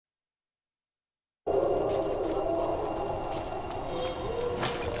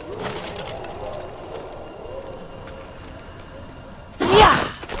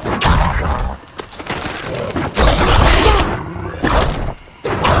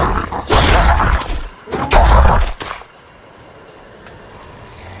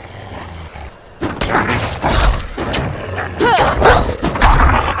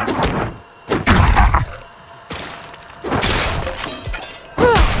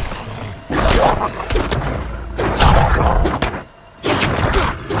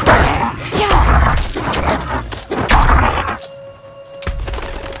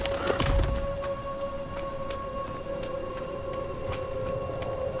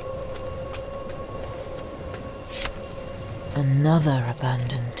Another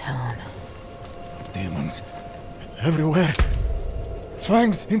abandoned town. Demons. Everywhere.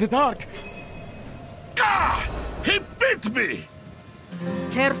 Fangs in the dark. Ah! He bit me!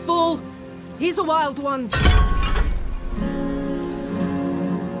 Careful! He's a wild one.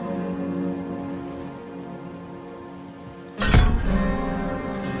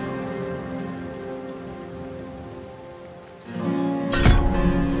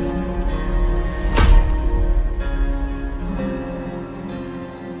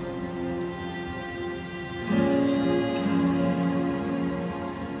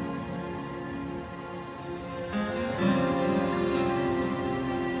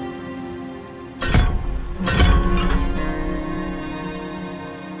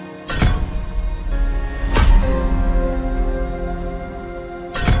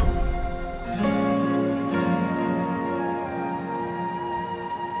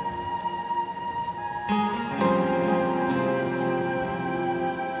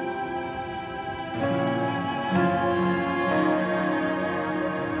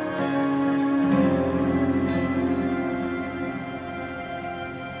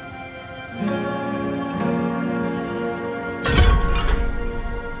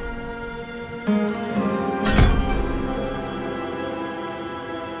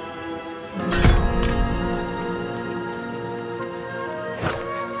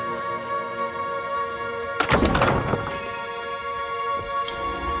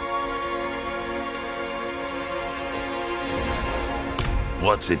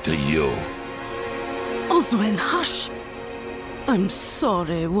 What's it to you? Oswen, hush! I'm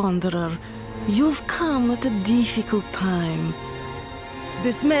sorry, Wanderer. You've come at a difficult time.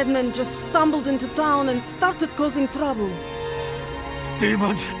 This madman just stumbled into town and started causing trouble.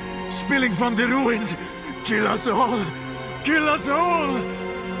 Demons spilling from the ruins. Kill us all! Kill us all!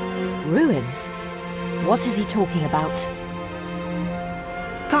 Ruins? What is he talking about?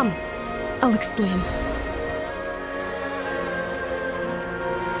 Come, I'll explain.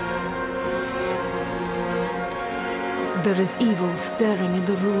 There is evil staring in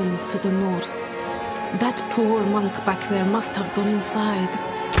the ruins to the north. That poor monk back there must have gone inside.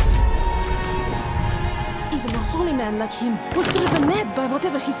 Even a holy man like him was driven mad by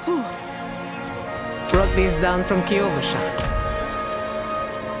whatever he saw. Brought these down from Kyovasha.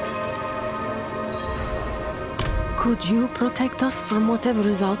 Could you protect us from whatever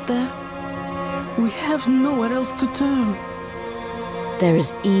is out there? We have nowhere else to turn. There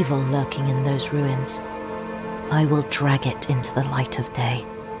is evil lurking in those ruins. I will drag it into the light of day.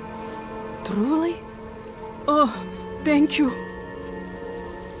 Truly? Oh, thank you.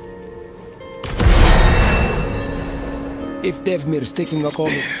 If Devmir's taking a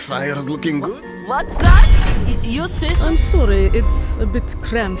comment. Fire's looking good. What's that? You sis? I'm sorry, it's a bit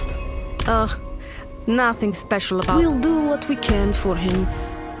cramped. Nothing special about it. We'll do what we can for him.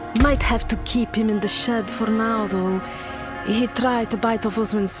 Might have to keep him in the shed for now, though. He tried to bite off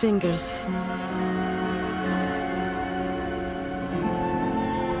Osman's fingers.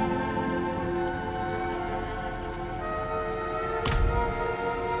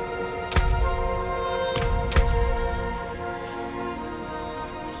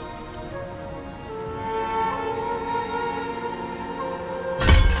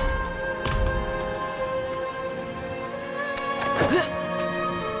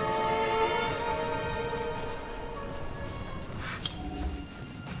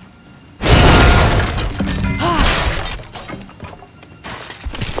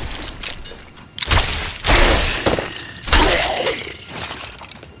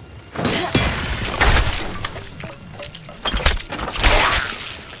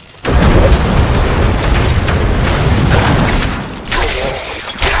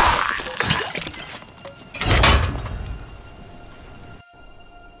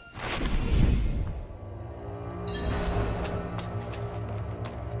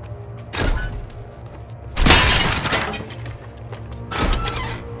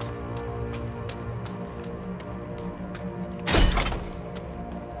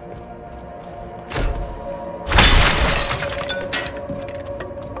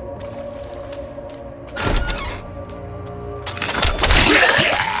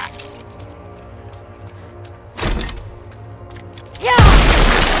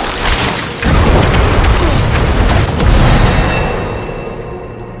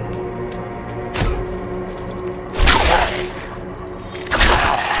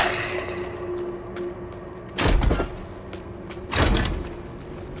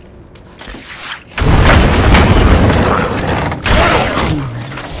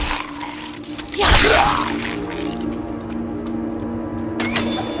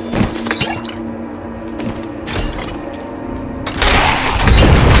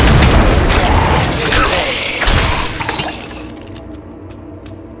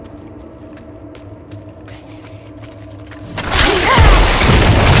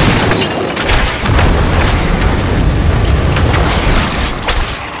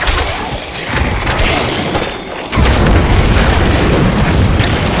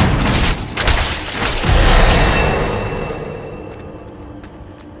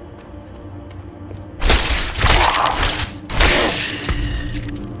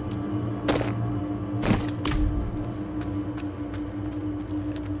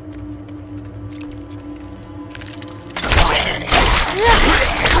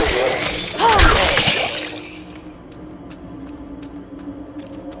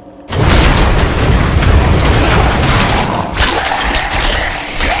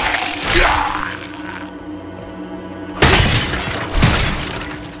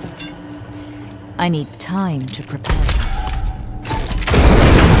 I need time to prepare that.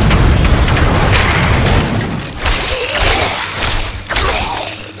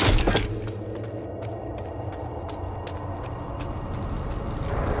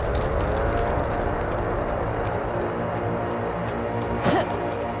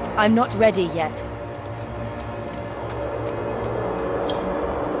 I'm not ready yet.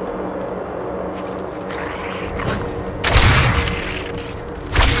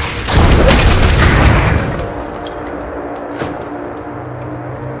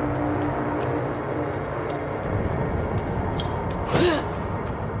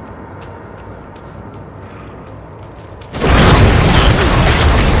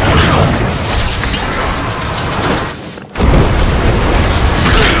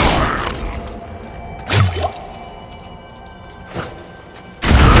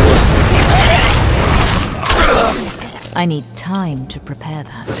 I need time to prepare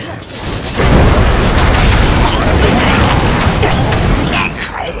that.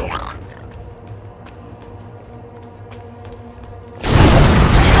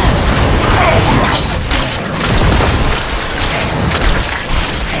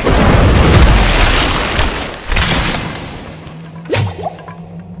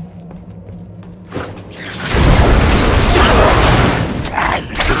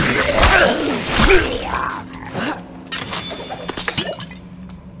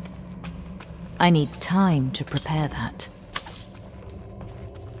 I need time to prepare that.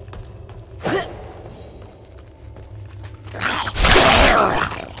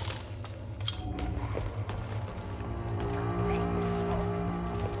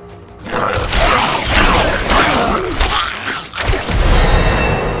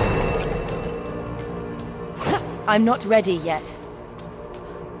 I'm not ready yet.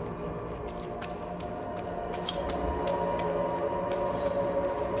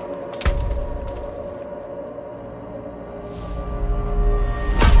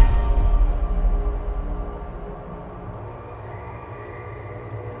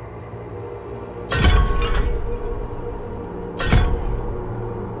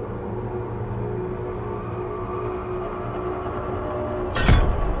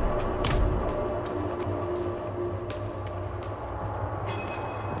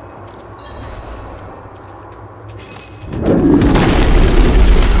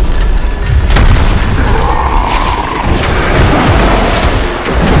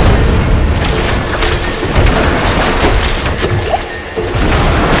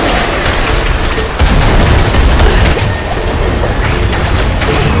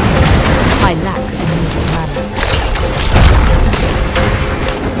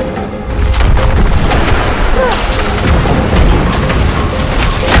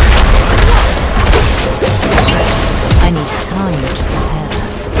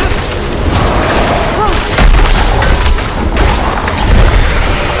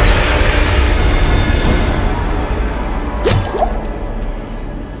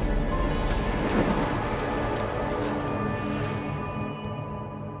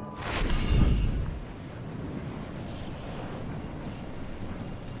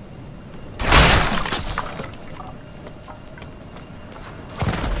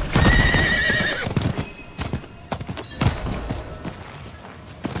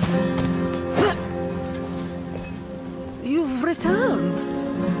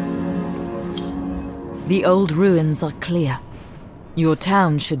 The old ruins are clear. Your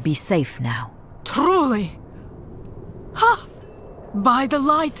town should be safe now. Truly! Ha! By the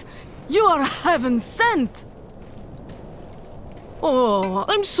light, you are heaven sent! Oh,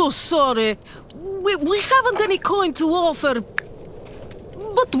 I'm so sorry. We haven't any coin to offer.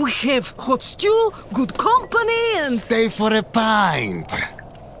 But we have hot stew, good company, and... Stay for a pint.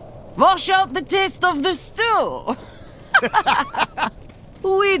 Wash out the taste of the stew!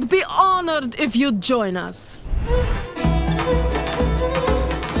 We'd be honored if you'd join us.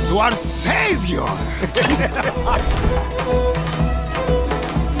 To our savior!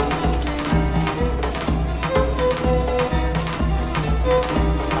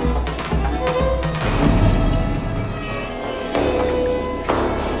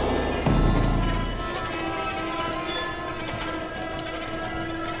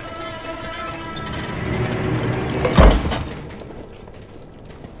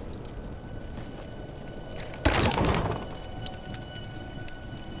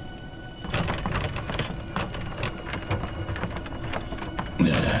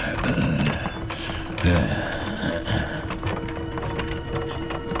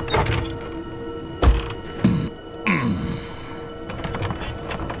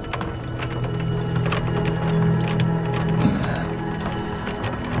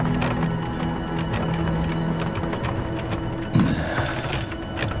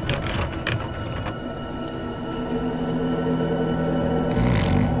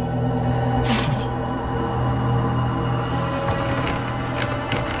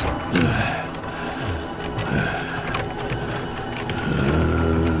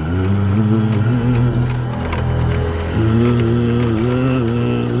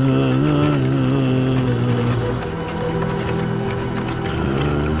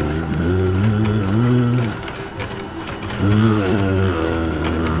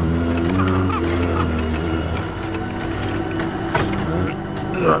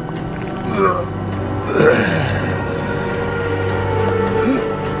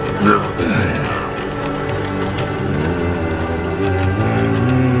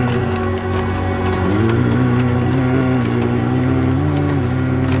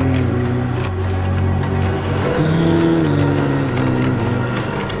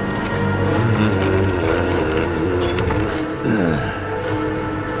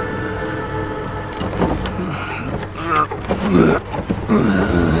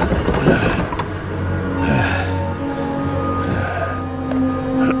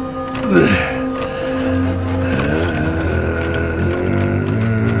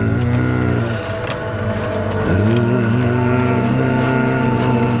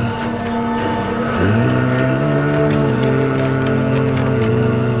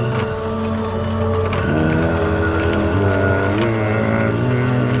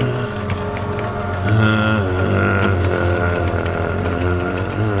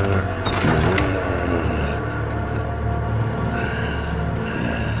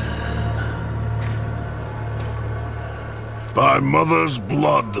 By mother's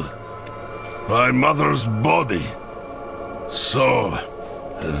blood, by mother's body, so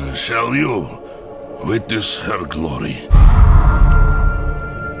shall you witness her glory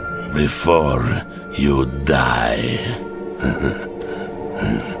before you die.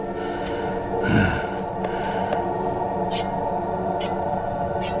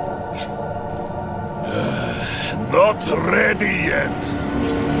 Not ready yet.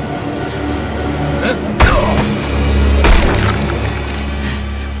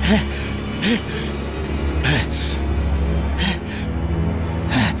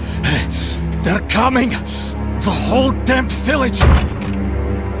 They're coming! The whole damn village!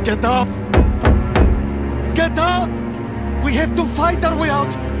 Get up! Get up! We have to fight our way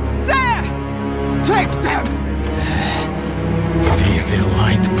out! There! Take them! May the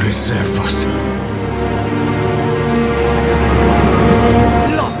light preserve us.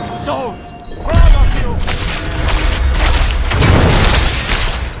 Lost souls! All of you!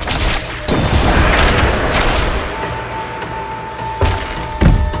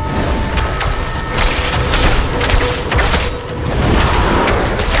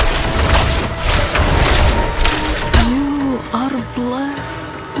 You are blessed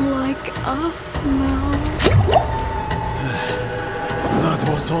like us now. That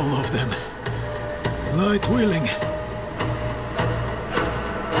was all of them. Light willing.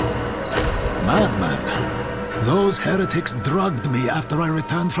 Madman. Those heretics drugged me after I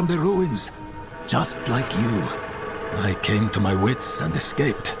returned from the ruins. Just like you. I came to my wits and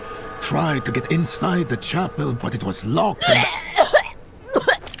escaped. Tried to get inside the chapel, but it was locked and...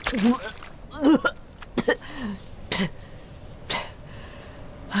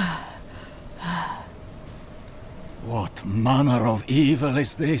 What manner of evil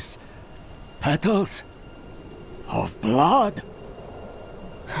is this? Petals? Of blood?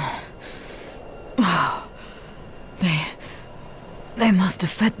 They must have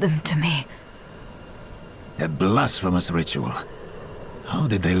fed them to me. A blasphemous ritual. How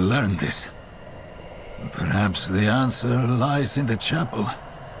did they learn this? Perhaps the answer lies in the chapel.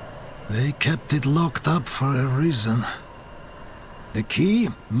 They kept it locked up for a reason. The key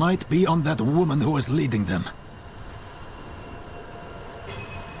might be on that woman who was leading them.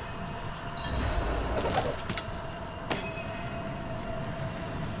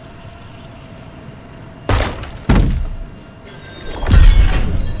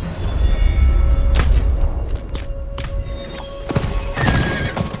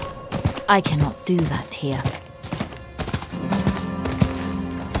 I cannot do that here.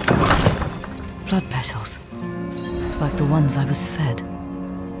 Blood petals. Like the ones I was fed.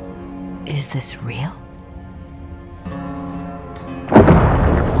 Is this real?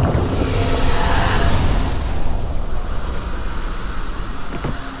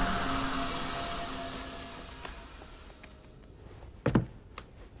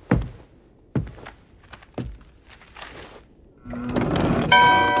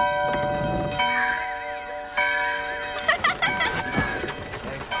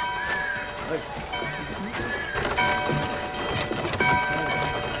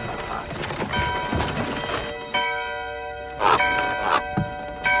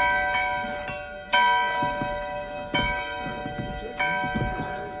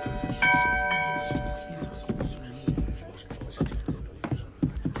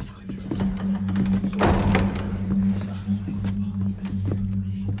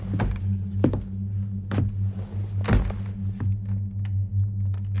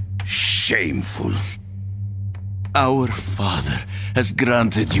 shameful. Our Father has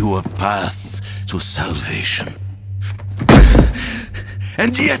granted you a path to salvation.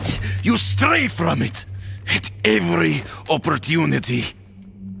 And yet, you stray from it at every opportunity.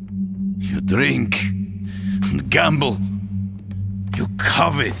 You drink and gamble. You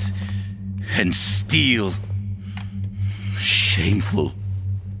covet and steal. Shameful.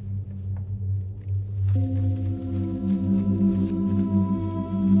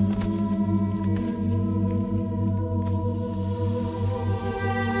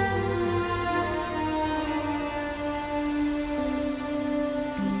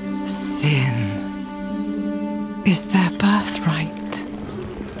 Sin is their birthright.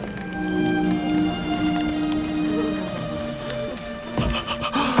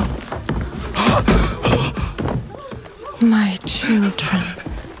 My children.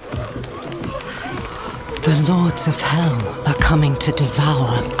 The lords of hell are coming to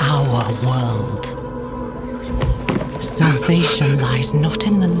devour our world. Salvation lies not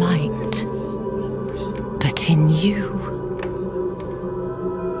in the light, but in you.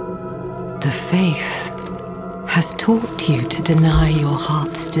 The faith has taught you to deny your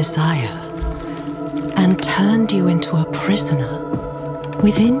heart's desire and turned you into a prisoner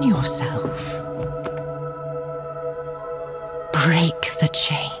within yourself. Break the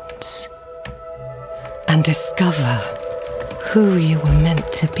chains and discover who you were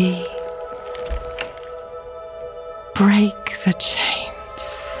meant to be. Break the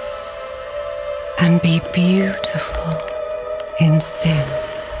chains and be beautiful in sin.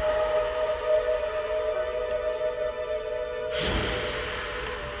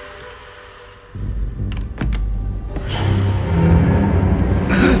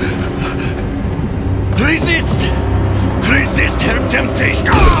 Resist her temptation!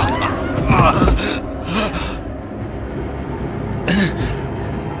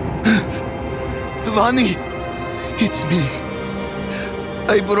 Vani, it's me.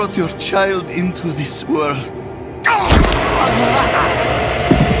 I brought your child into this world.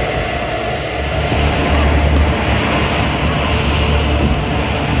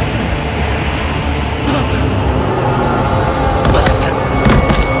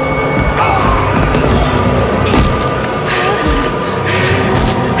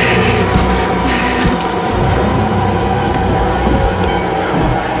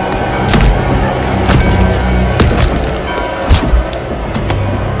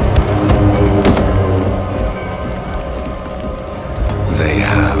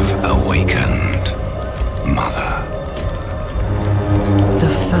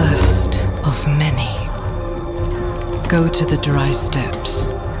 Go to the dry steps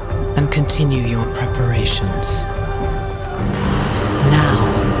and continue your preparations. Now,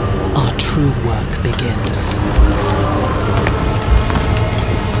 our true work begins.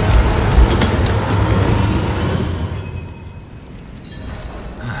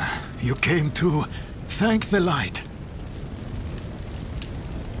 You came to thank the light.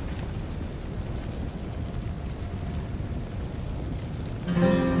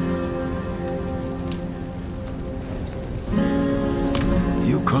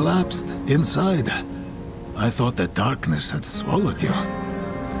 You collapsed inside. I thought the darkness had swallowed you.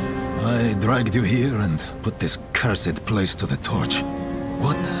 I dragged you here and put this cursed place to the torch.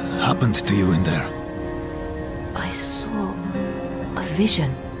 What happened to you in there? I saw a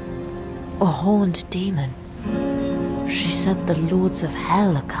vision. A horned demon. She said the lords of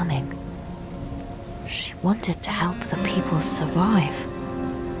hell are coming. She wanted to help the people survive.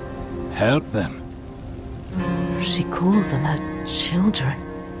 Help them? She called them her children.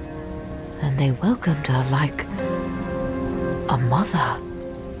 And they welcomed her like a mother.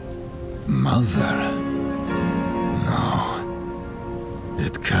 Mother? No.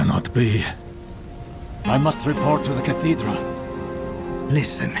 It cannot be. I must report to the cathedral.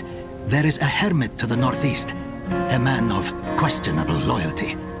 Listen, there is a hermit to the northeast. A man of questionable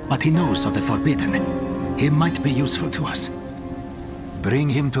loyalty, but he knows of the forbidden. He might be useful to us. Bring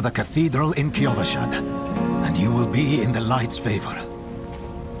him to the cathedral in Kyovashad, and you will be in the light's favor.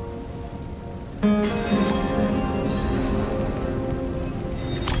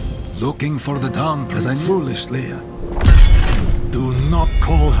 Looking for the town present foolishly. Do not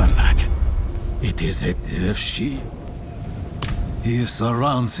call her that. It is it if she... He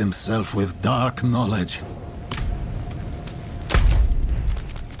surrounds himself with dark knowledge.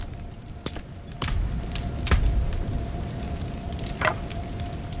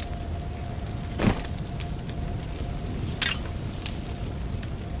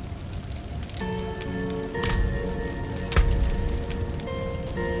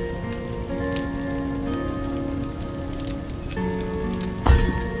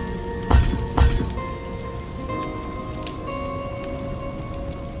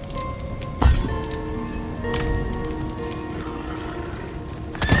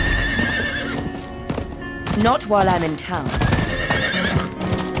 Not while I'm in town.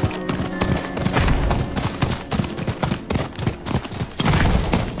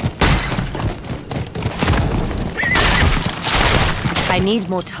 I need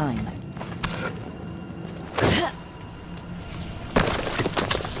more time.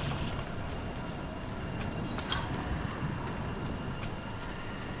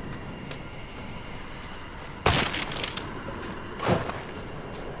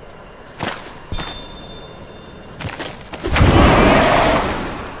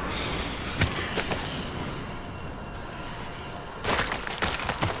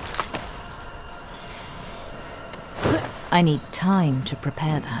 I need time to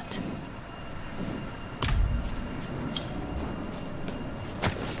prepare that.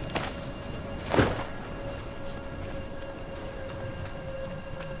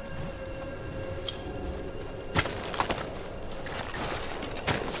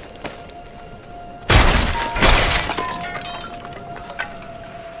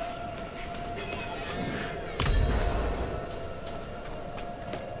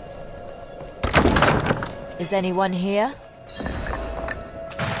 Is anyone here?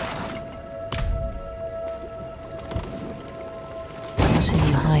 What are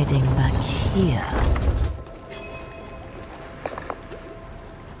you hiding back here?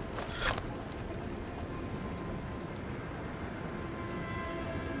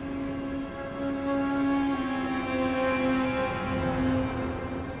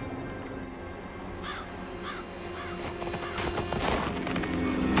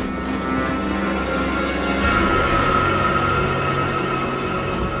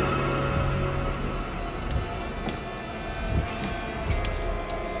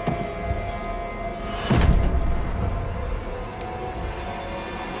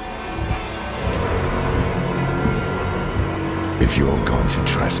 If you're going to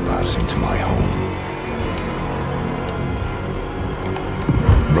trespass into my home,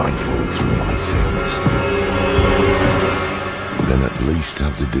 rifle through my things, then at least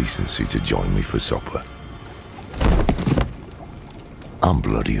have the decency to join me for supper. I'm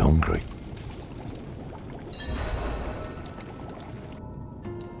bloody hungry.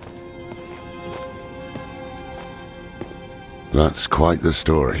 That's quite the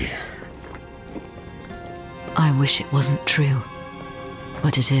story. I wish it wasn't true,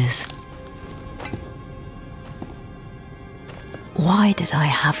 but it is. Why did I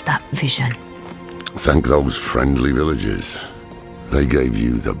have that vision? Thank those friendly villagers. They gave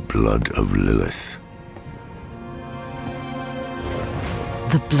you the blood of Lilith.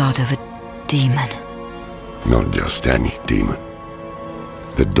 The blood of a demon. Not just any demon.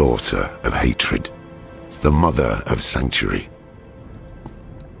 The daughter of hatred. The mother of sanctuary.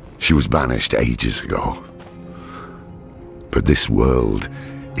 She was banished ages ago. But this world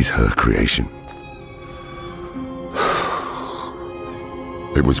is her creation.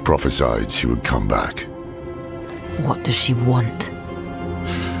 It was prophesied she would come back. What does she want?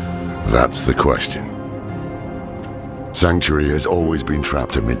 That's the question. Sanctuary has always been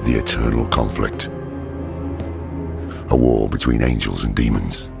trapped amid the eternal conflict. A war between angels and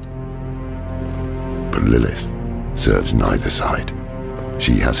demons. But Lilith serves neither side.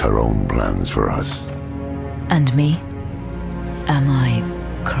 She has her own plans for us. And me? Am I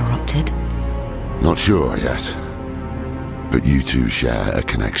corrupted? Not sure yet. But you two share a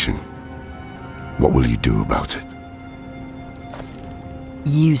connection. What will you do about it?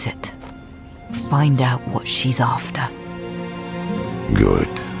 Use it. Find out what she's after. Good.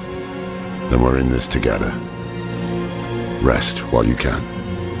 Then we're in this together. Rest while you can.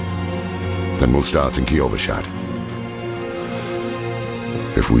 Then we'll start in Kiovashad.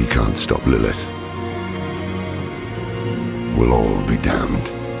 If we can't stop Lilith, we'll all be damned.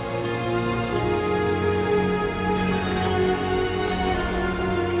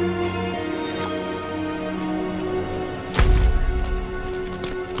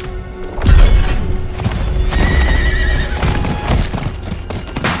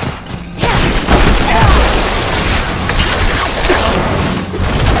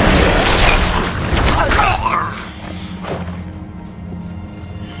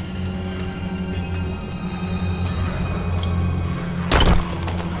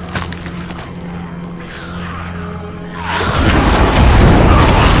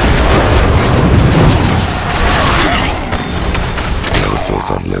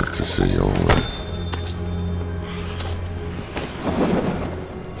 I'd live to see your way.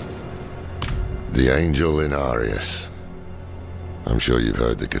 The Angel in Arius. I'm sure you've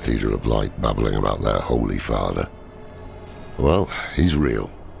heard the Cathedral of Light babbling about their Holy Father. Well, he's real.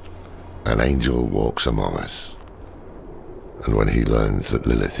 An angel walks among us. And when he learns that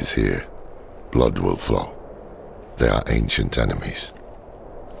Lilith is here, blood will flow. They are ancient enemies.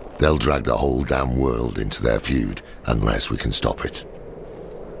 They'll drag the whole damn world into their feud unless we can stop it.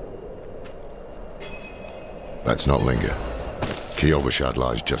 Let's not linger. Kyovashad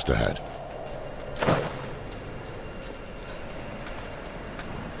lies just ahead.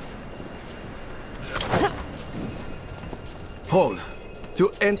 Hold.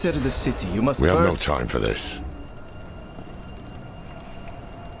 To enter the city, you must We first... have no time for this.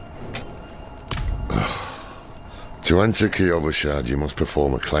 To enter Kyovashad, you must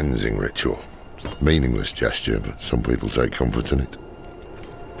perform a cleansing ritual. Meaningless gesture, but some people take comfort in it.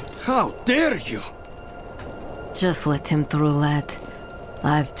 How dare you! Just let him through, lad.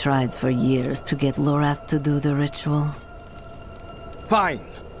 I've tried for years to get Lorath to do the ritual. Fine,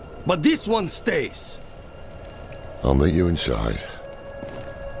 but this one stays. I'll meet you inside.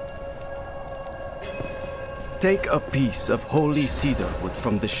 Take a piece of holy cedar wood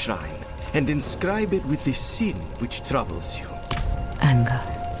from the shrine and inscribe it with the sin which troubles you. Anger.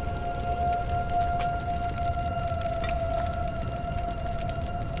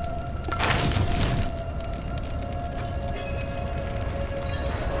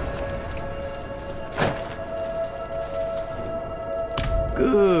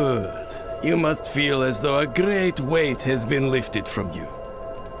 Good. You must feel as though a great weight has been lifted from you.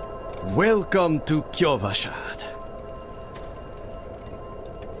 Welcome to Kyovashad.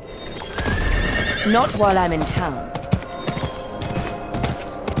 Not while I'm in town.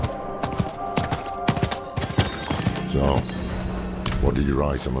 So, what did you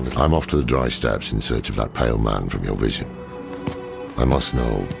write on the... I'm off to the dry steppes in search of that pale man from your vision. I must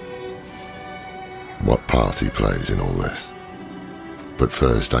know what part he plays in all this. But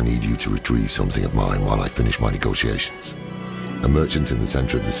first, I need you to retrieve something of mine while I finish my negotiations. A merchant in the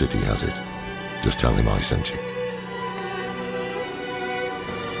center of the city has it. Just tell him I sent you.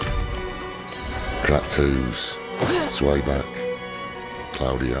 Cracked hooves, sway back,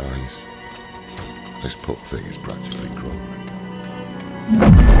 cloudy eyes. This poor thing is practically crumbling.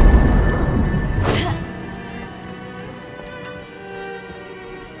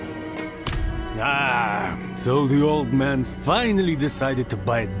 Ah, so the old man's finally decided to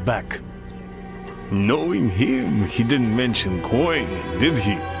buy it back. Knowing him, he didn't mention coin, did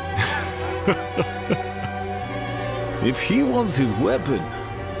he? If he wants his weapon,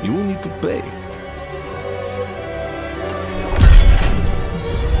 you will need to pay.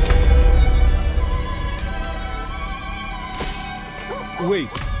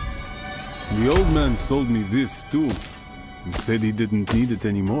 Wait, the old man sold me this too. He said he didn't need it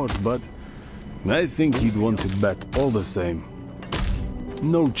anymore, but I think he'd want it back all the same.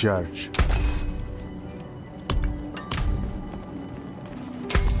 No charge.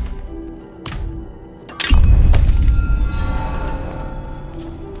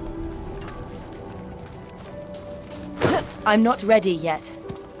 I'm not ready yet.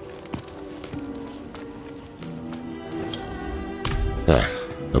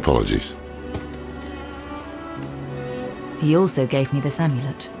 Apologies. He also gave me this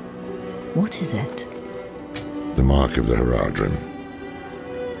amulet. What is it? The mark of the Heradrim.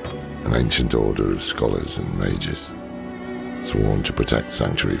 An ancient order of scholars and mages, sworn to protect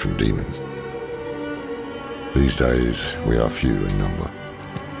Sanctuary from demons. These days, we are few in number.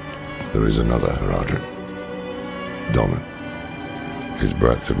 There is another Heradrim, Donan. His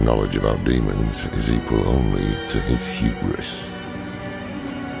breadth of knowledge about demons is equal only to his hubris.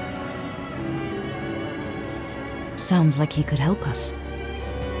 Sounds like he could help us.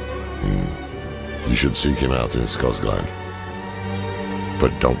 You should seek him out in Skosglen.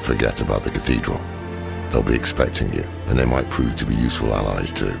 But don't forget about the cathedral. They'll be expecting you, and they might prove to be useful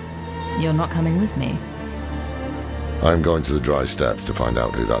allies too. You're not coming with me? I'm going to the dry steppes to find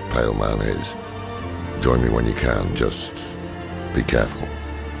out who that pale man is. Join me when you can, just be careful.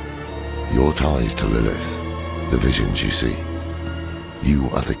 Your ties to Lilith, the visions you see. You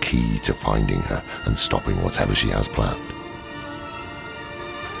are the key to finding her and stopping whatever she has planned.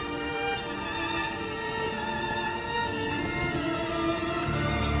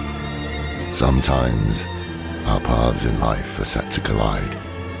 Sometimes, our paths in life are set to collide.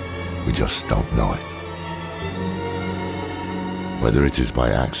 We just don't know it. Whether it is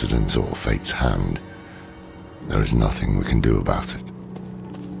by accident or fate's hand, there is nothing we can do about it.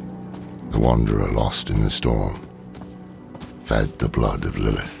 The wanderer lost in the storm, fed the blood of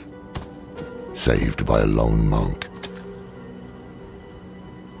Lilith, saved by a lone monk.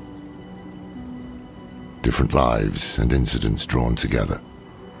 Different lives and incidents drawn together.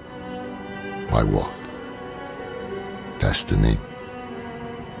 By what? Destiny?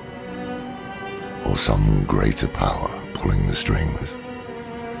 Or some greater power pulling the strings?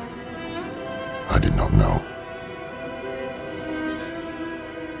 I did not know.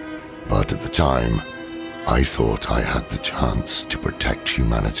 But at the time, I thought I had the chance to protect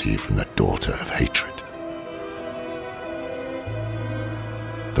humanity from the Daughter of Hatred.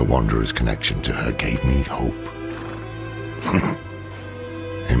 The Wanderer's connection to her gave me hope.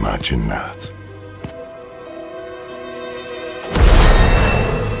 Imagine that.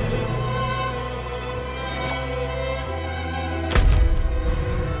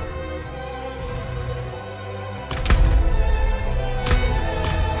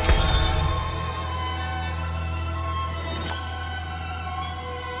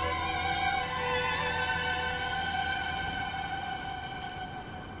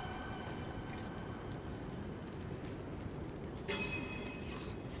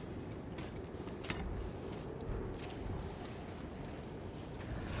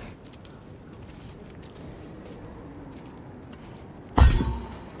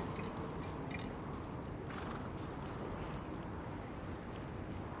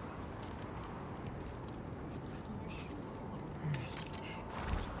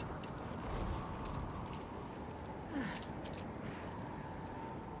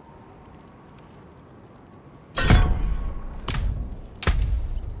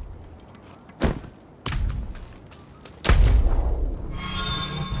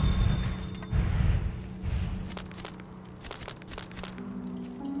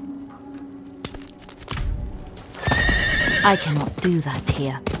 I cannot do that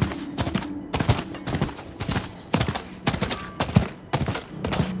here.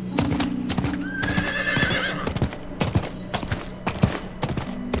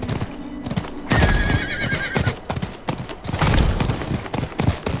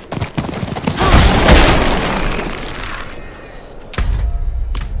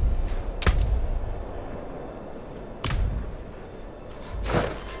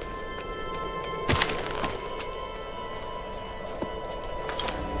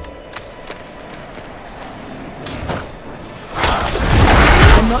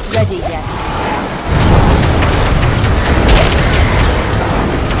 Ready yet.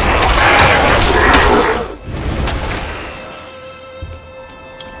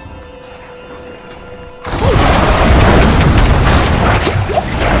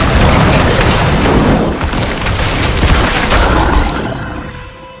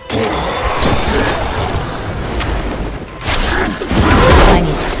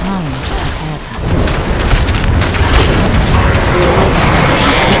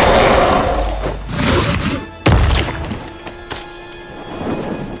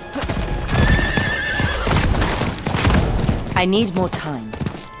 I need more time.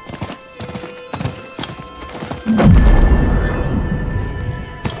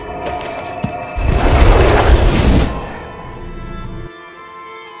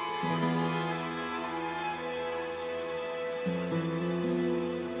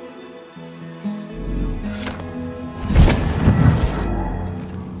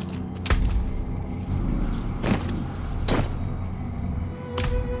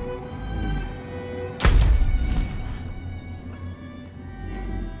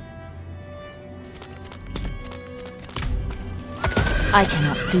 I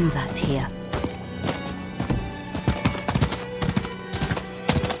cannot do that here.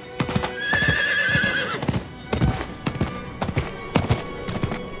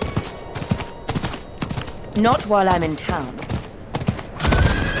 Not while I'm in town.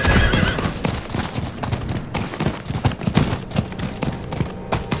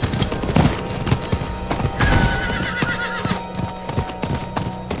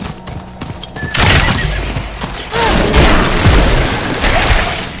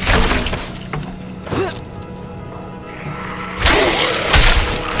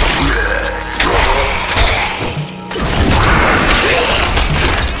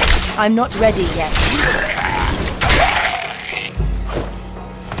 I'm not ready yet.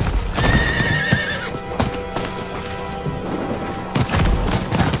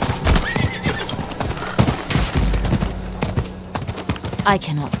 I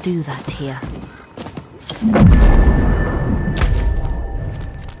cannot do that here.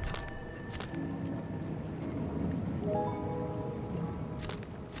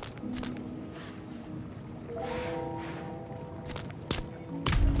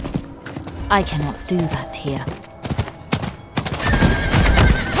 I cannot do that here.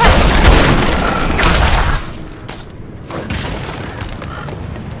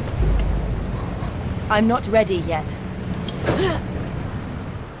 I'm not ready yet.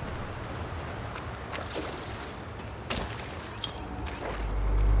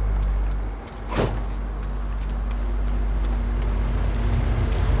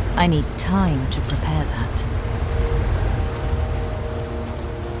 I need time to prepare that.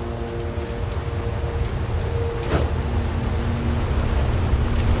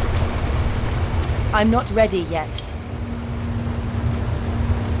 I'm not ready yet.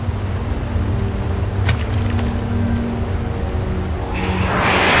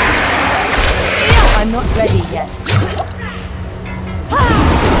 I'm not ready yet.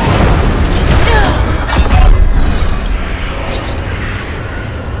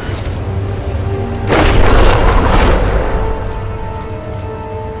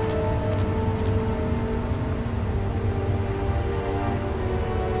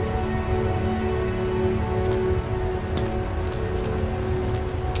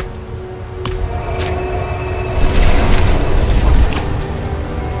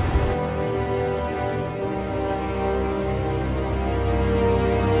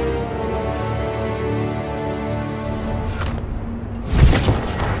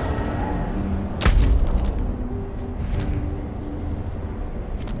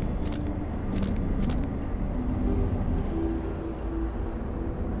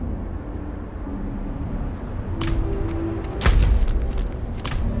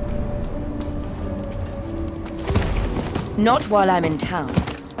 Not while I'm in town.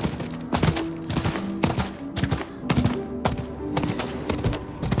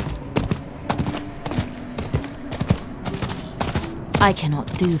 I cannot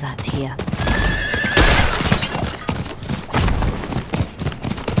do that here.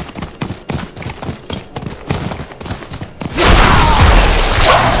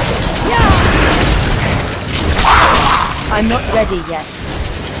 I'm not ready yet.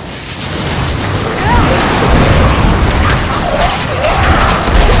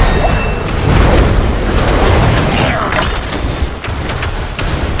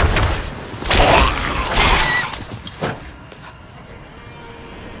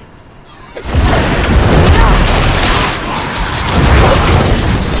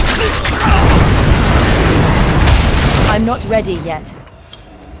 I'm not ready yet.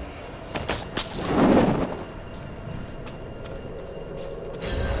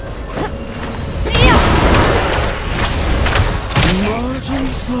 Mortal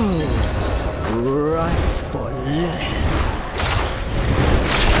souls, ripe for Lilith.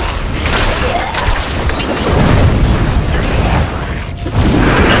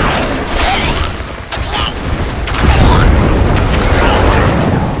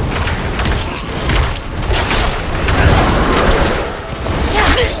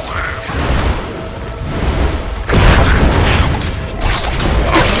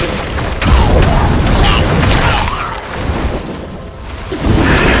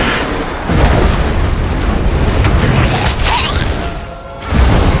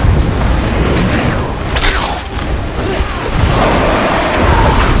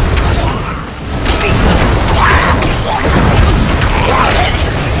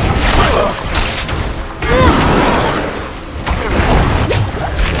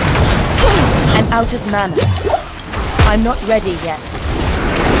 Out of mana. I'm not ready yet.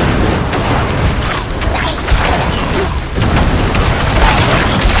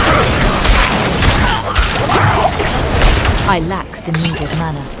 I lack the needed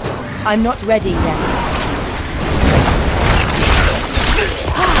mana. I'm not ready yet.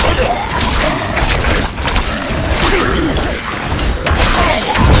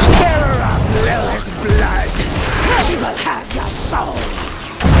 Bearer of Lilith's blood, she will have your soul.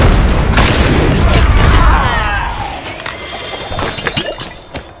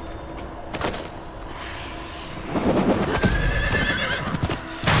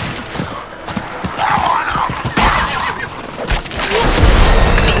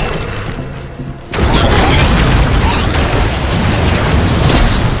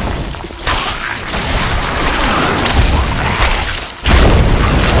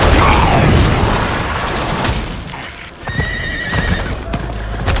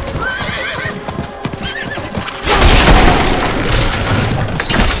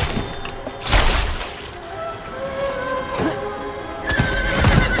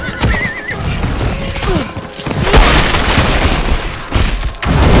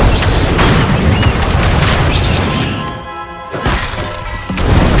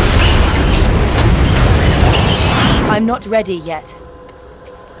 I'm not ready yet.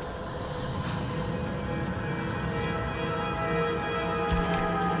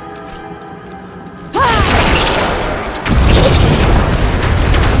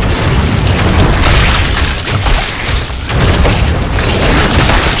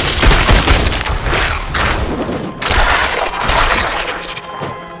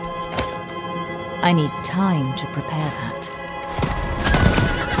 I need time to prepare that.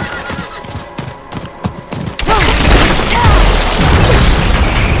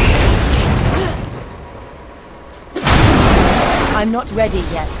 I'm not ready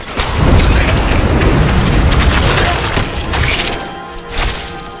yet.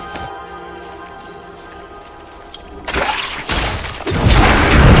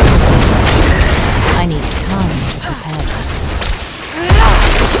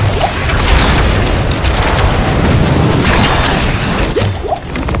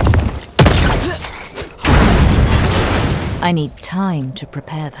 I need time to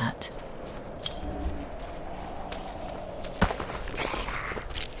prepare that.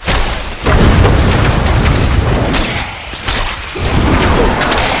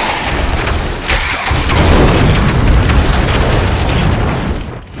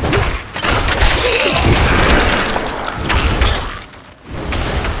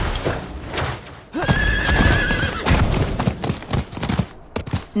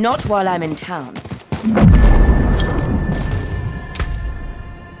 Not while I'm in town.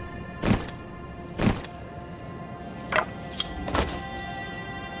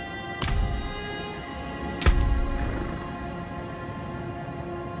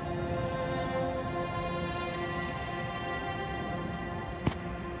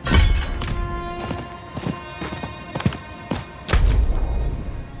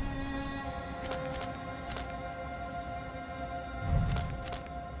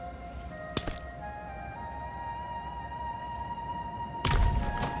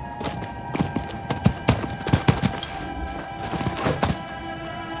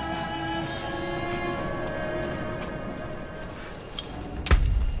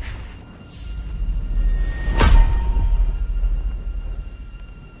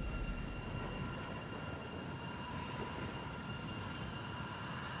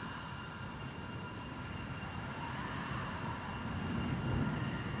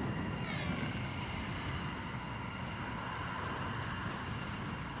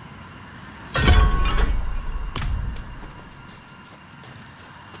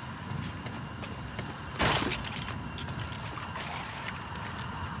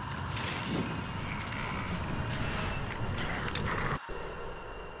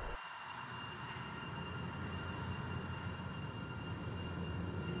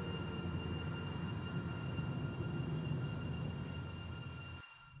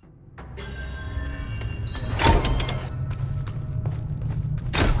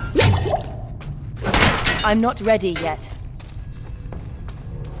 I'm not ready yet.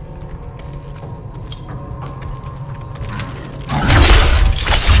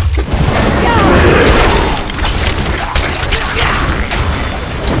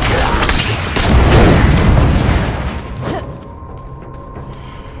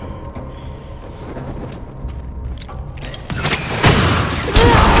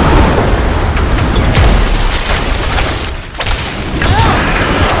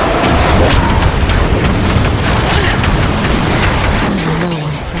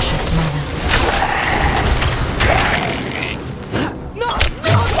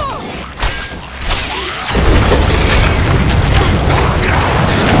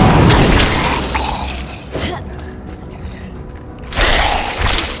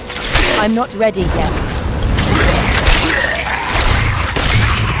 I'm not ready yet.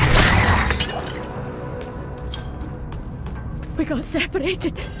 We got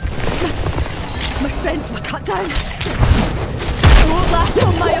separated. My friends were cut down. I won't last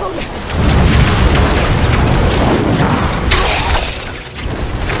on my own.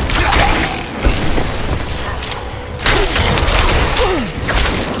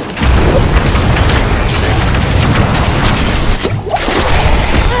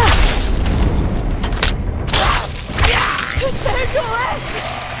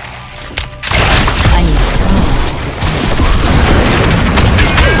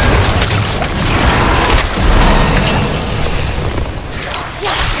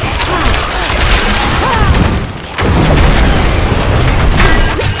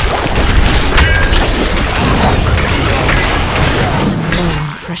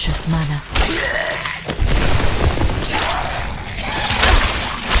 Precious mana.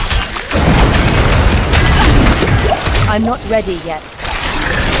 I'm not ready yet.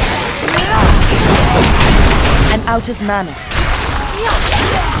 I'm out of mana.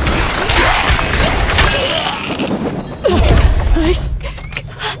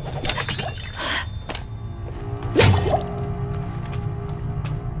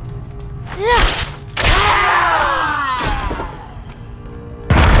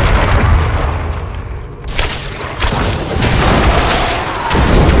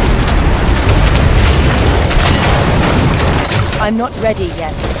 I'm not ready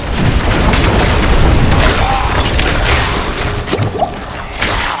yet.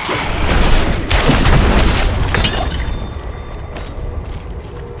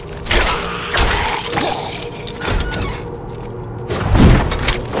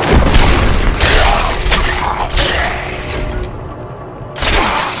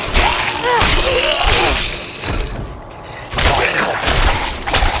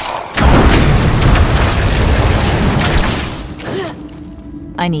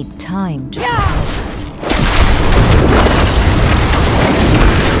 I need time to...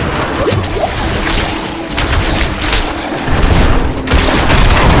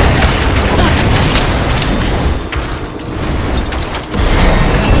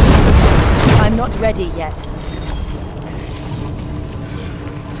 ready yet.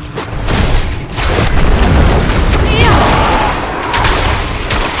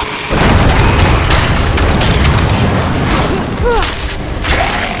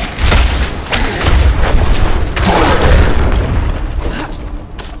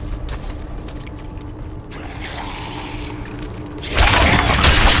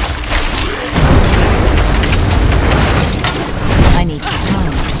 I need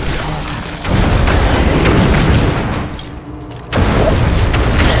time.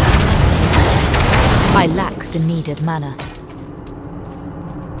 I lack the needed mana.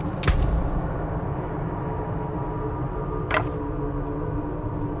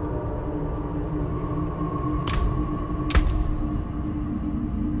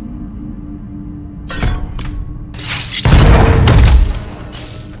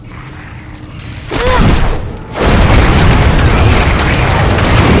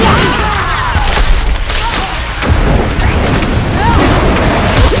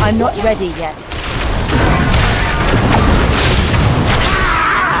 I'm not ready yet.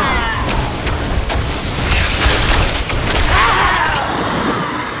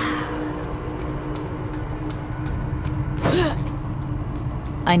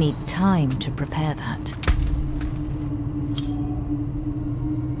 I need time to prepare that.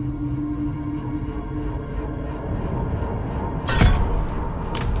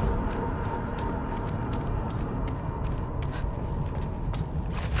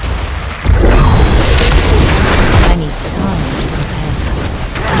 I need time to prepare that.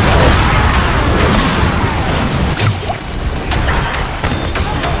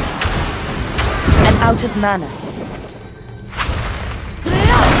 I'm out of mana.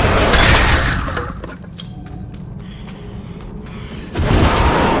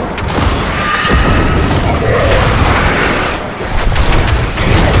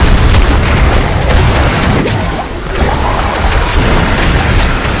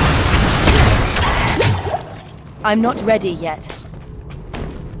 I'm not ready yet.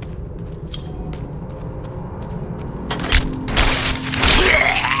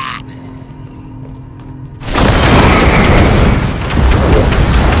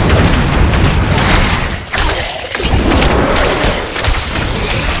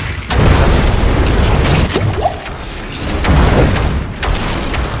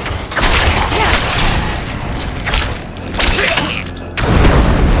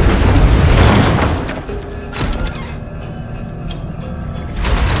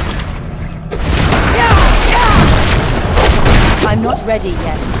 I'm not ready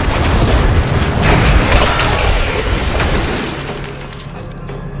yet.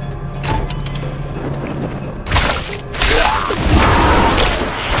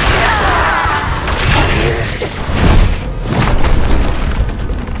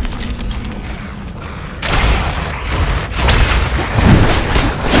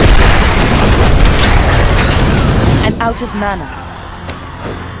 I'm out of mana.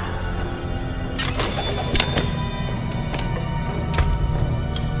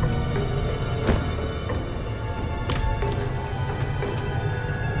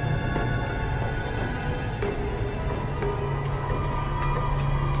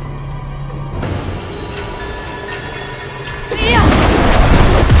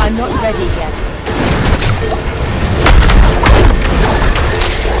 I'm not ready yet.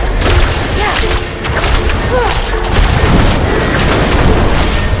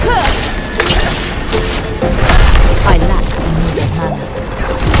 I lack the needed mana.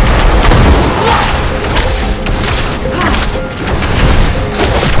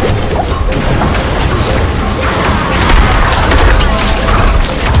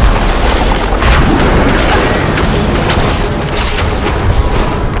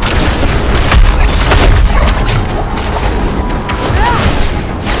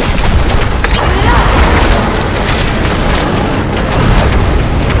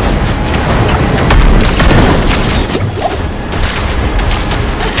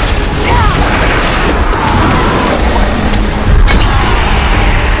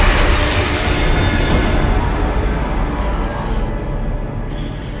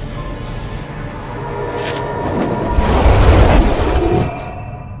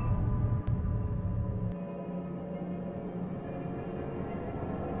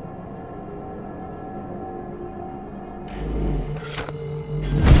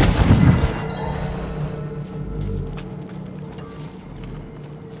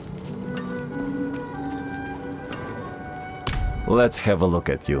 Let's have a look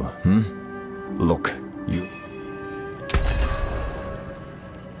at you, Look, you...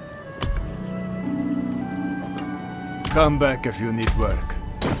 Come back if you need work.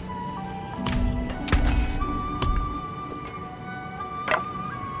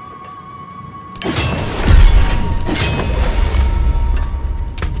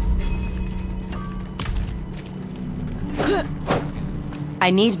 I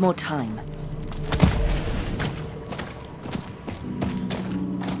need more time.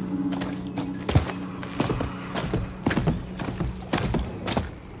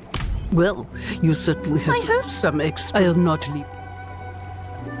 Well, you certainly have... I have some I'll not leave.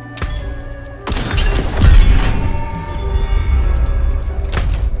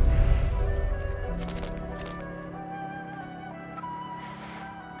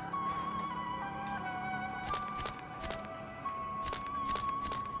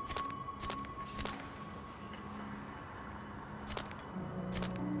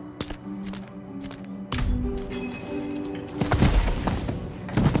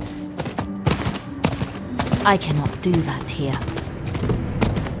 I cannot do that here.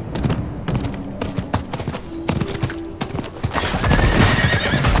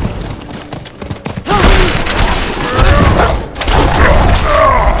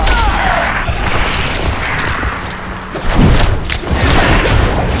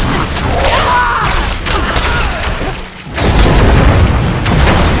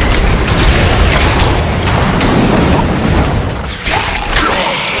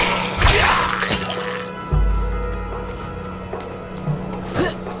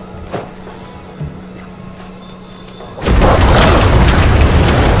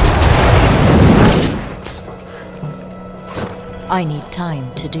 I need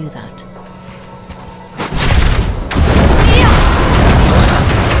time to do that.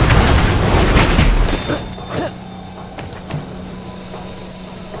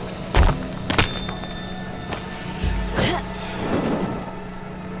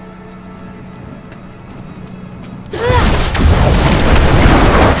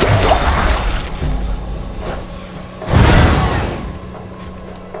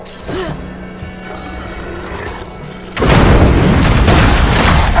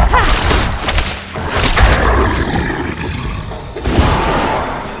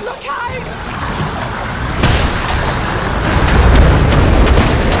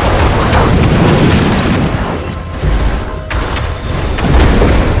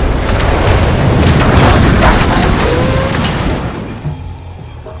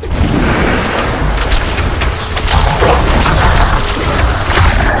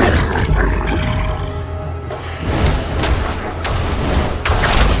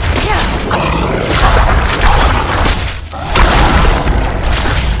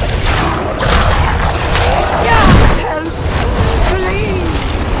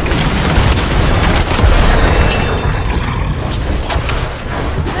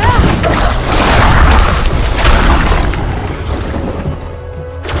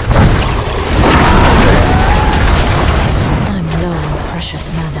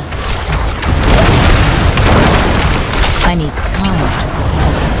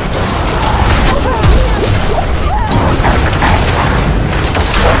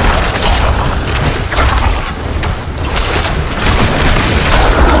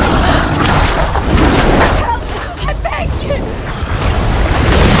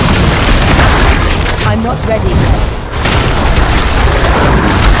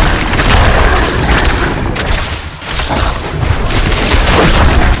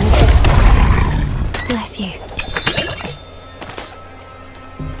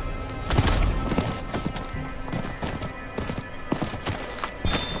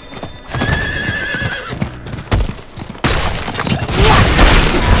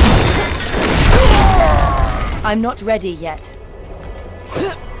 I'm not ready yet.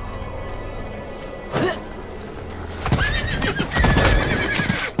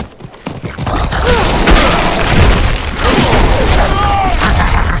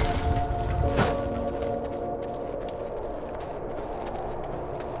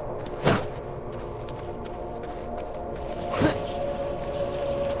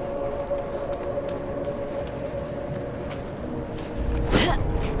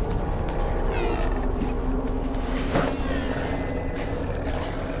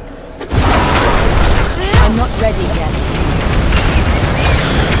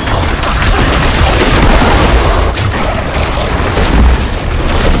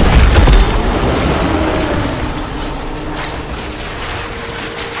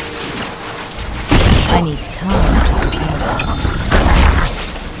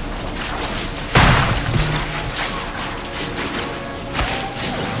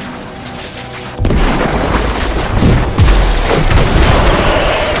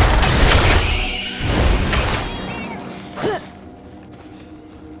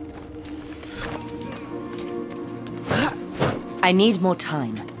 I need more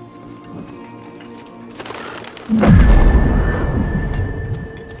time.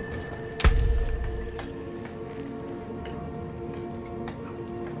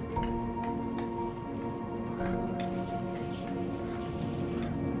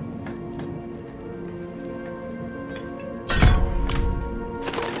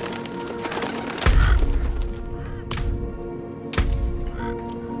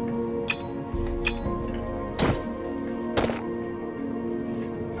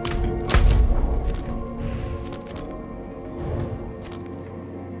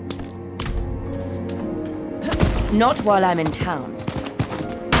 Not while I'm in town.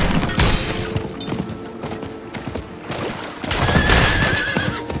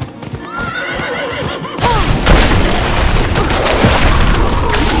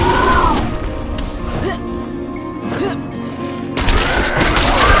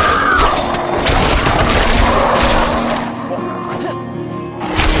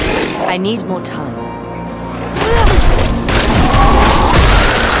 I need more time.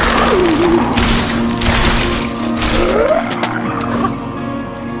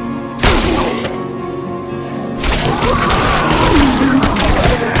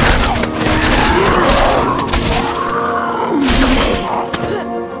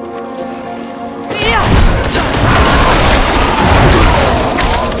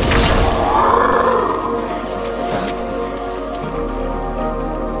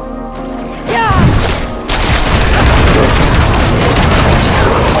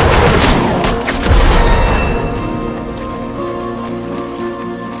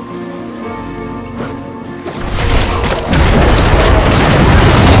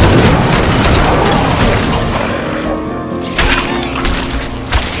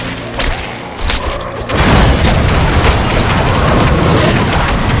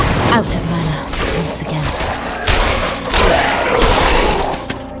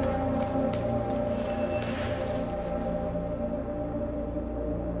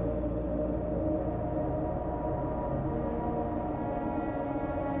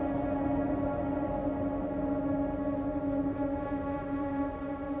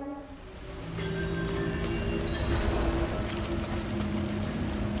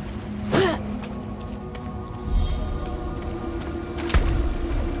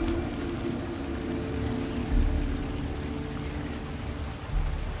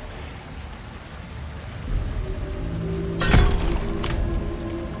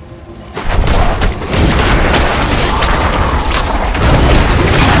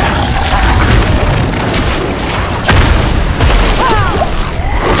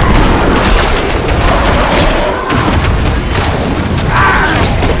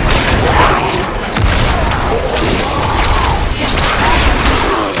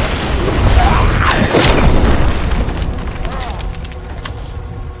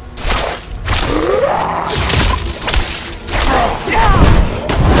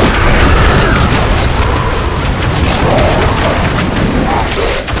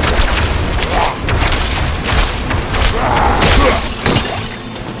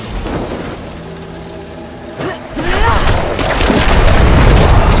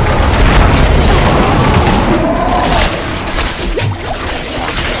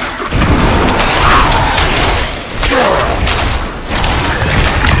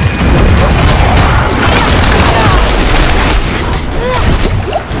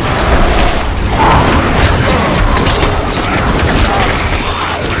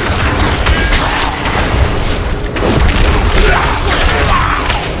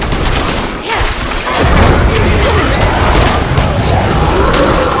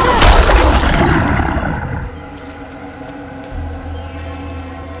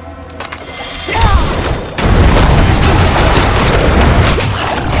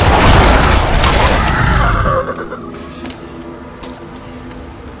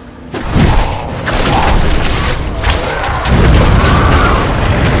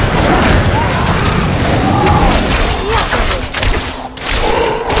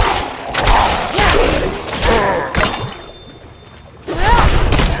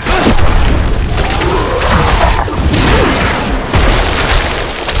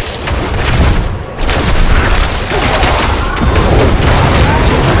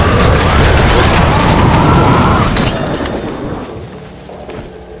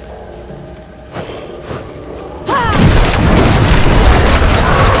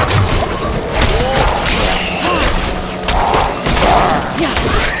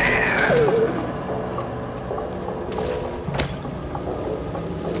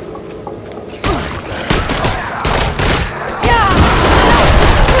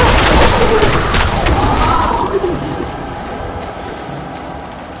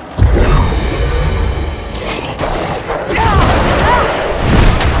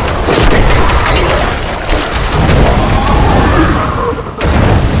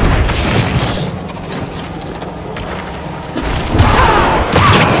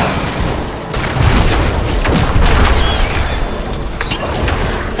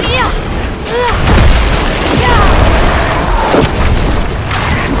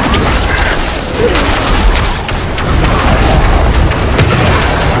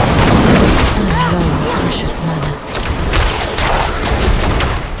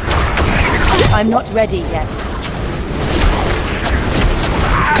 I'm not ready yet.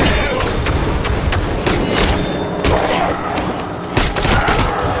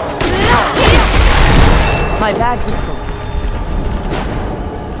 My bags are full.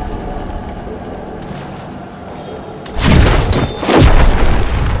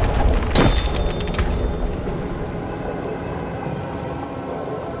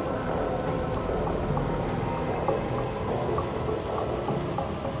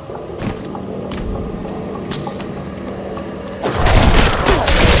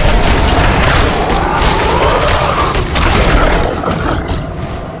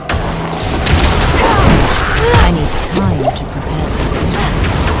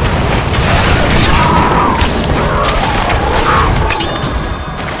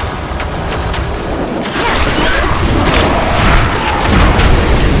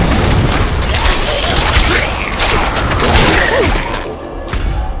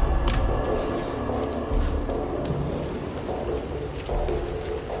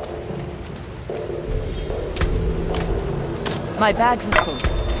 My bags are full.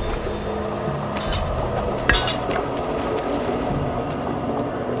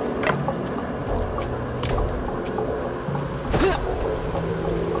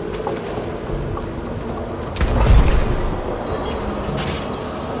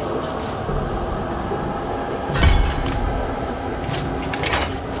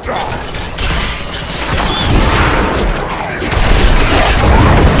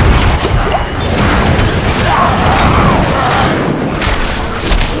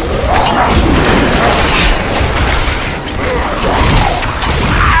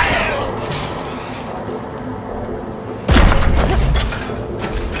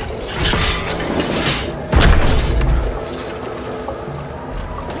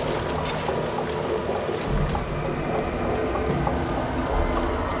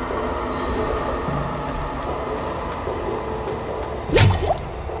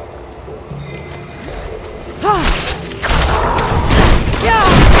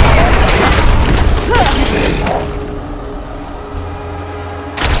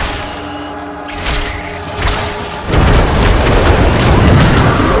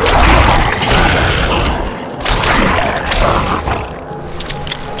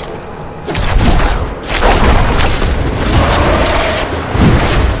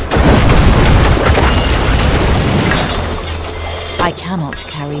 I cannot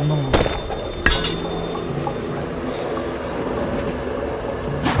carry more.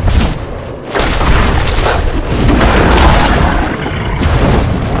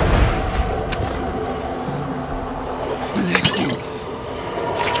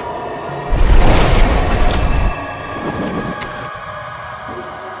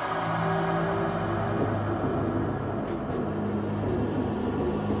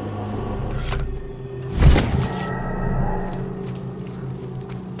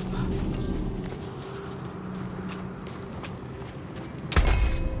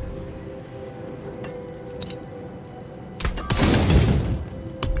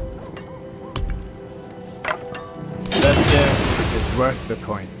 Worth the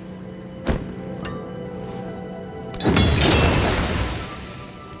coin.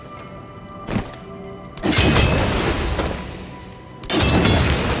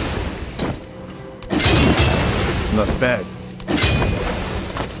 Not bad.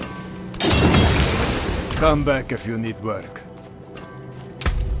 Come back if you need work.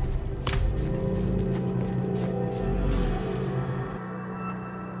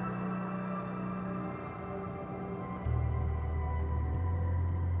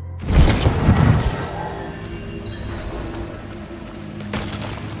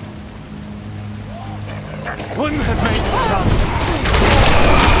 Wouldn't have made the chance.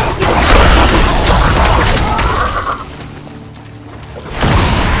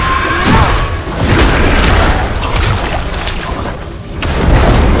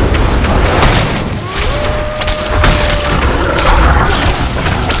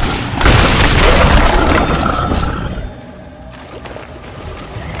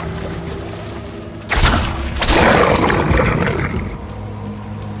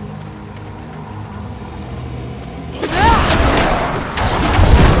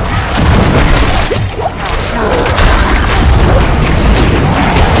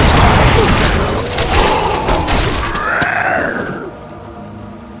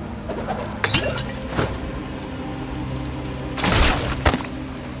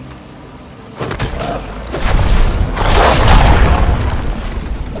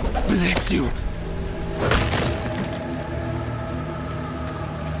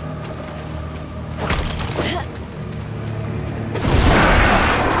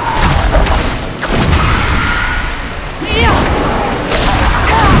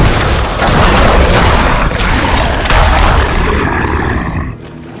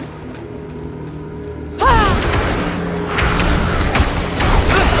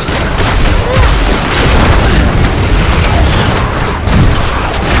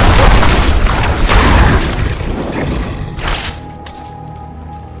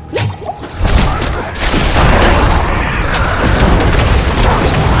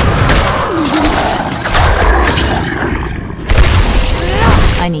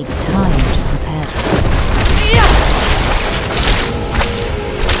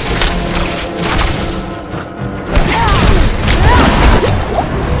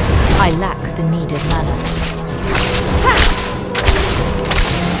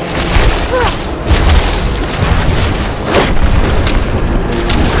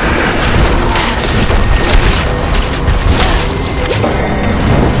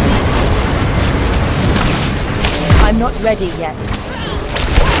 ready yet.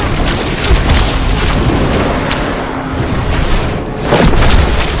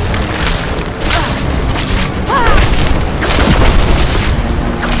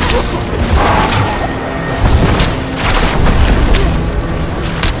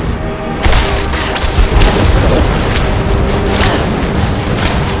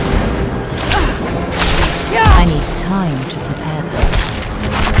 I need time to prepare that.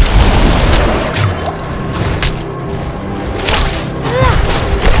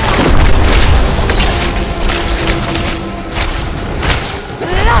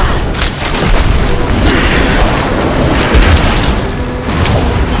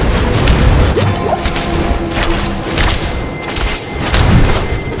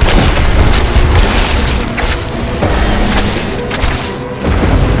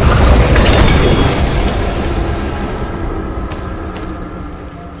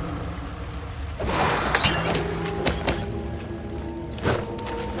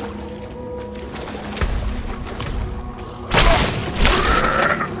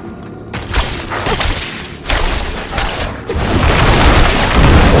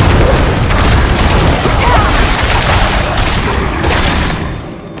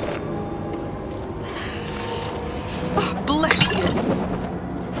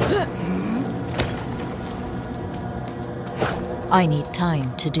 I need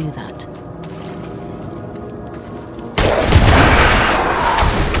time to do that.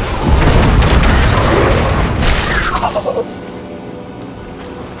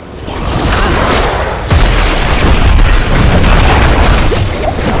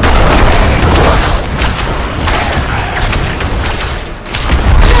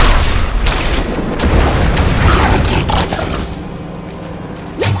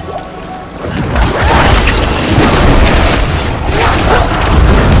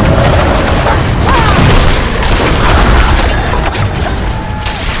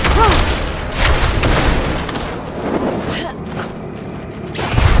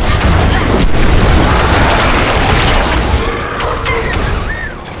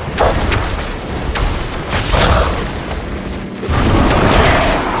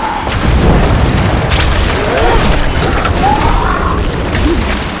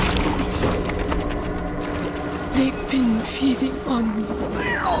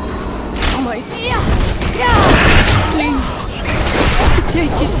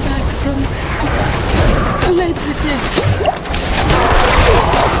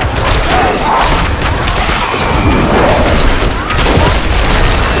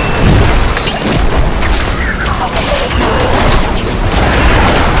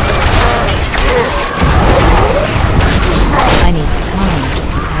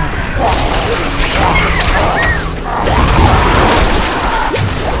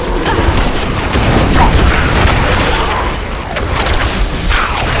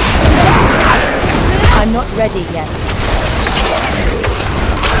 Ready yet.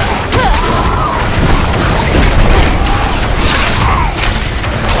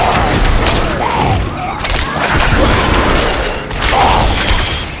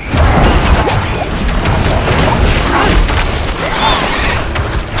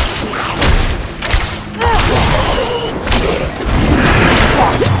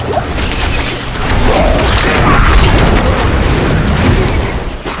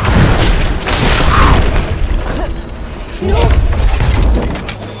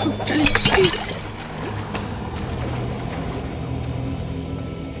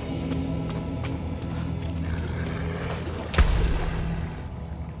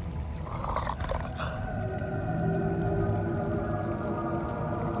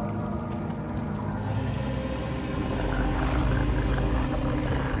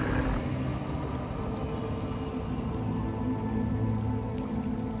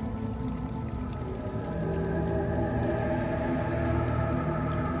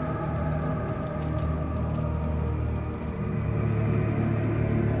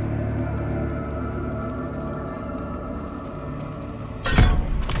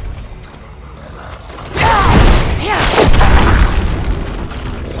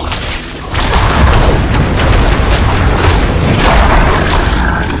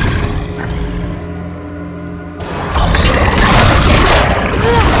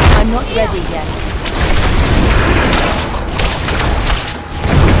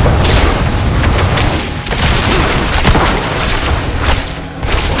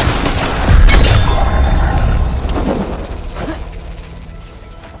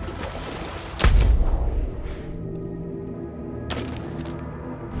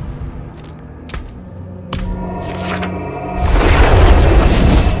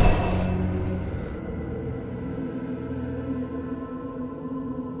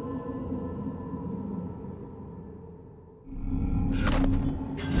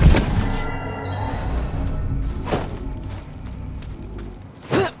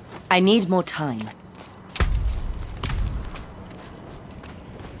 I need more time.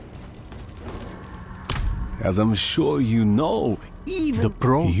 As I'm sure you know, even the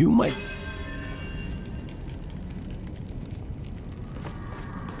pro, you might...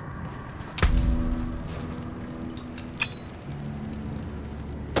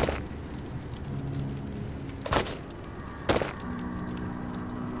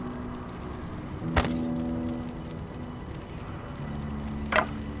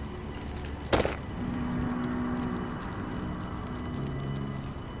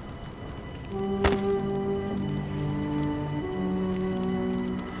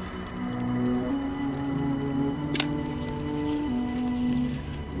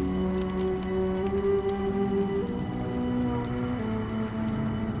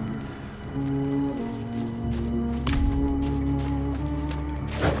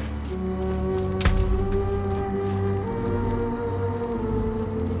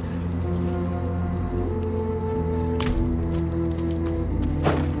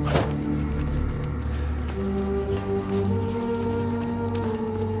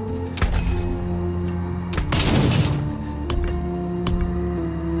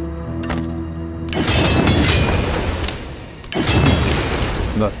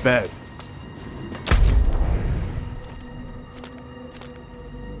 Not bad.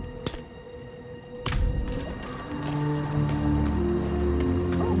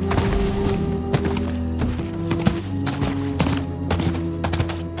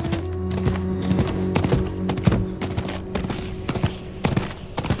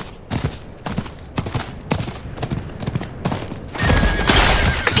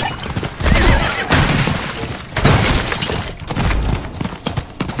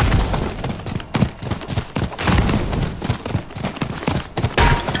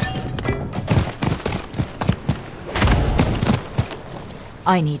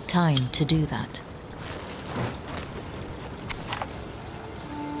 I need time to do that.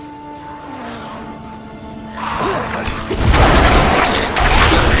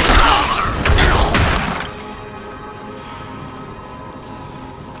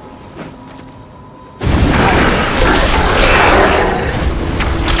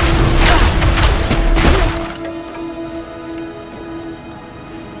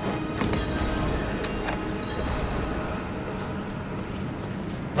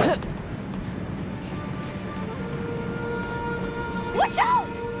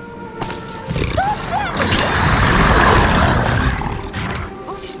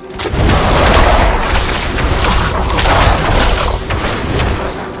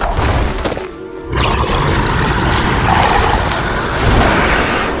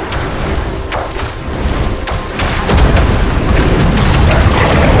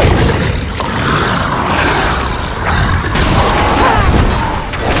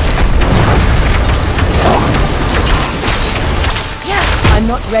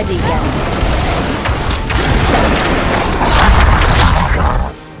 Ready yet.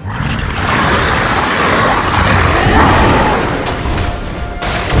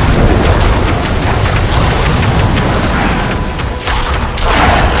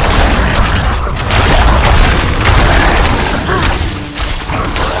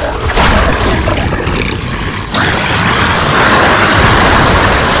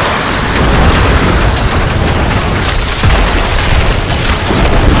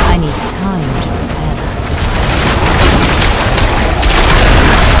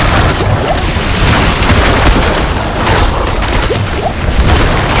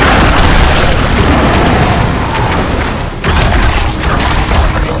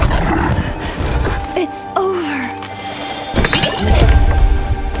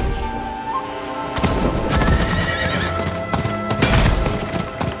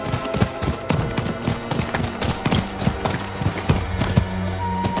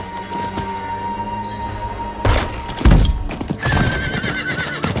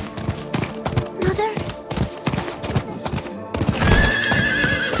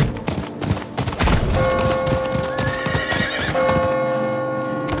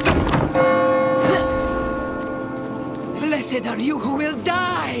 Blessed are you who will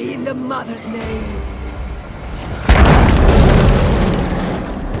die in the Mother's name.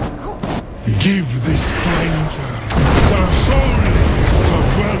 Give this stranger the holiest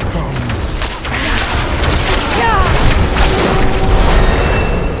of welcomes.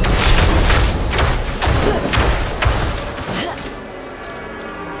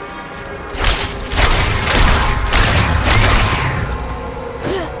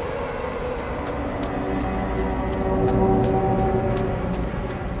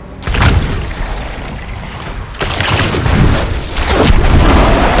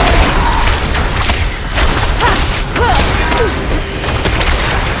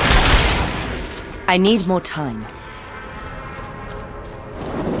 I need more time.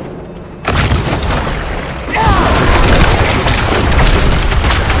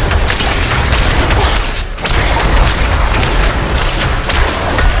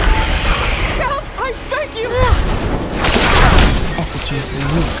 Effigies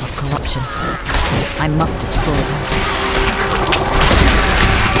reek of corruption. I must destroy them.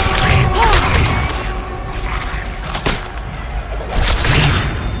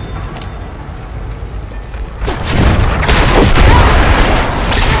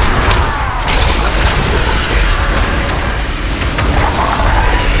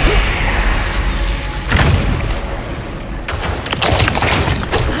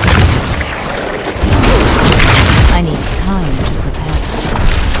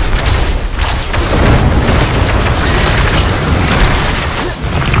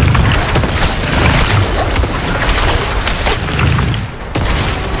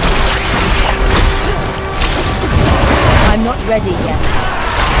 Ready yet.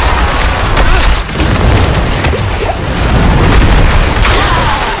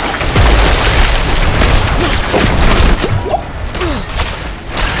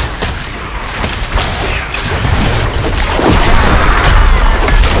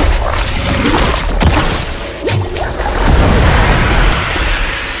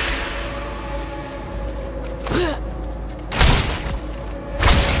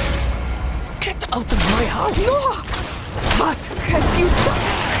 Get out of my house! No! What have you done?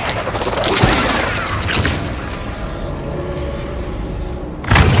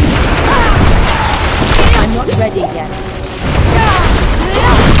 I'm not ready yet.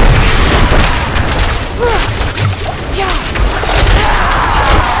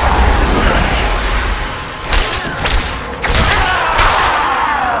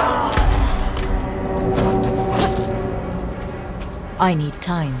 I need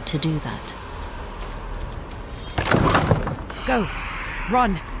time to do that. Go.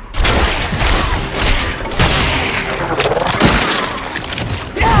 Run.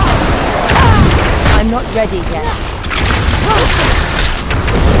 I'm not ready yet.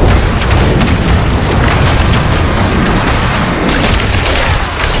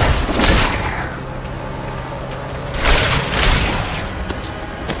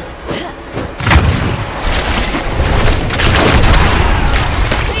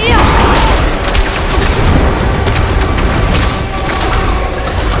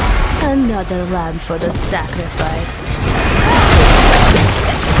 Another lamb for the sacrifice.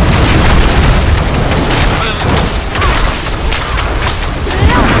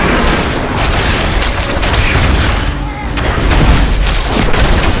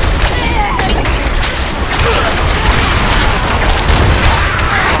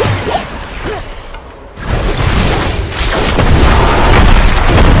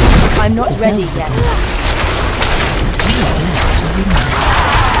 I'm not ready yet.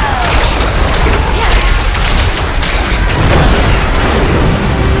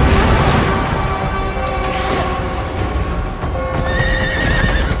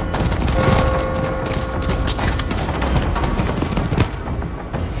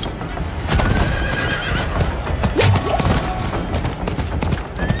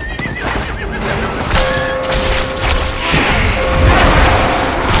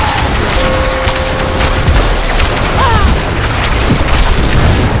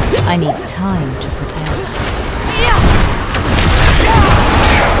 I need time to prepare.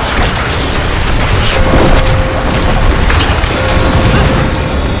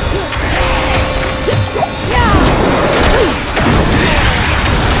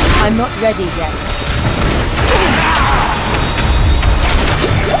 I'm not ready yet.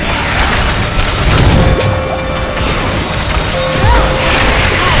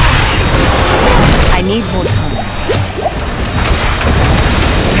 I need more time.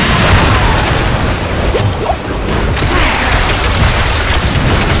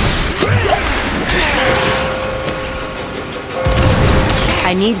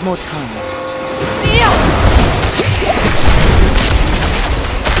 I need more time.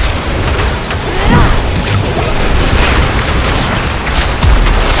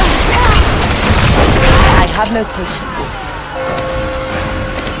 I have no patience.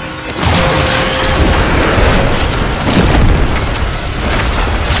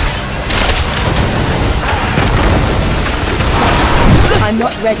 I'm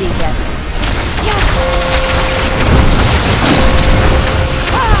not ready yet.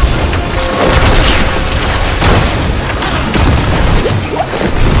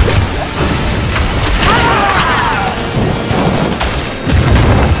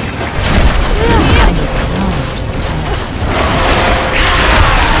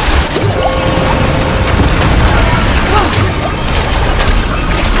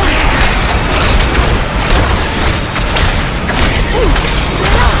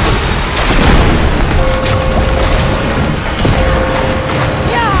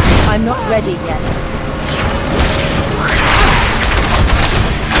 ready yet.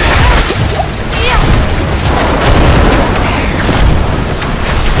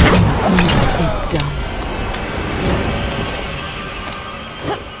 Is done.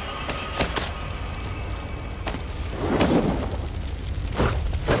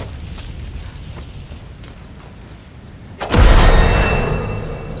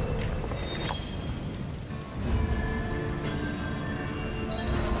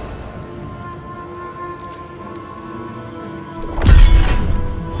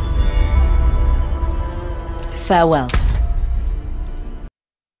 Farewell.